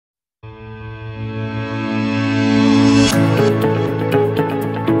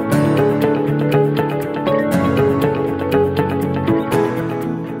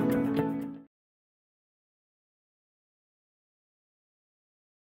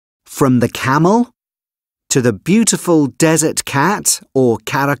From the camel, to the beautiful desert cat or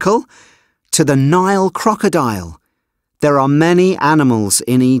caracal, to the Nile crocodile, there are many animals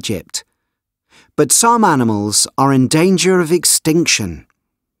in Egypt. But some animals are in danger of extinction.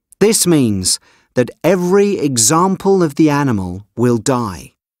 This means that every example of the animal will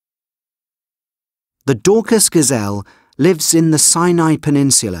die. The Dorcas gazelle lives in the Sinai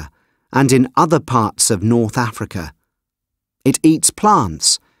Peninsula and in other parts of North Africa. It eats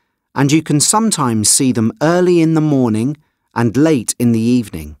plants, and you can sometimes see them early in the morning and late in the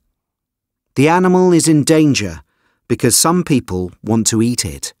evening. The animal is in danger because some people want to eat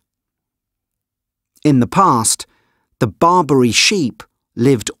it. In the past, the Barbary sheep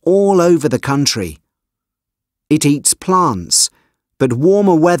lived all over the country. It eats plants, but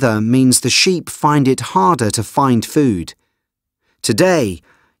warmer weather means the sheep find it harder to find food. Today,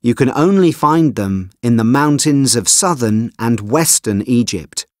 you can only find them in the mountains of southern and western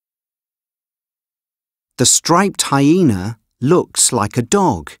Egypt. The striped hyena looks like a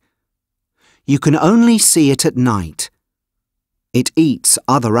dog. You can only see it at night. It eats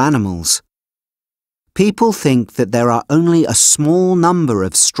other animals. People think that there are only a small number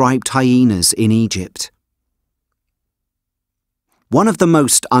of striped hyenas in Egypt. One of the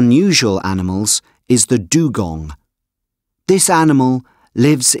most unusual animals is the dugong. This animal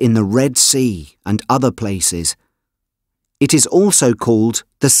lives in the Red Sea and other places. It is also called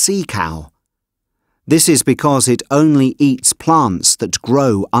the sea cow. This is because it only eats plants that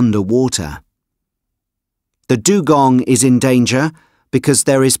grow underwater. The dugong is in danger because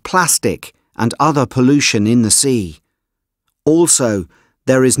there is plastic and other pollution in the sea. Also,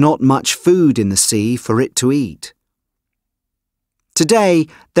 there is not much food in the sea for it to eat. Today,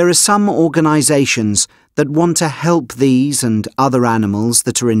 there are some organizations that want to help these and other animals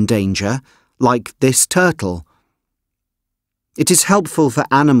that are in danger, like this turtle. It is helpful for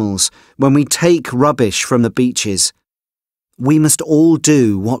animals when we take rubbish from the beaches. We must all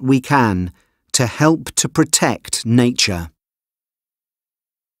do what we can to help to protect nature.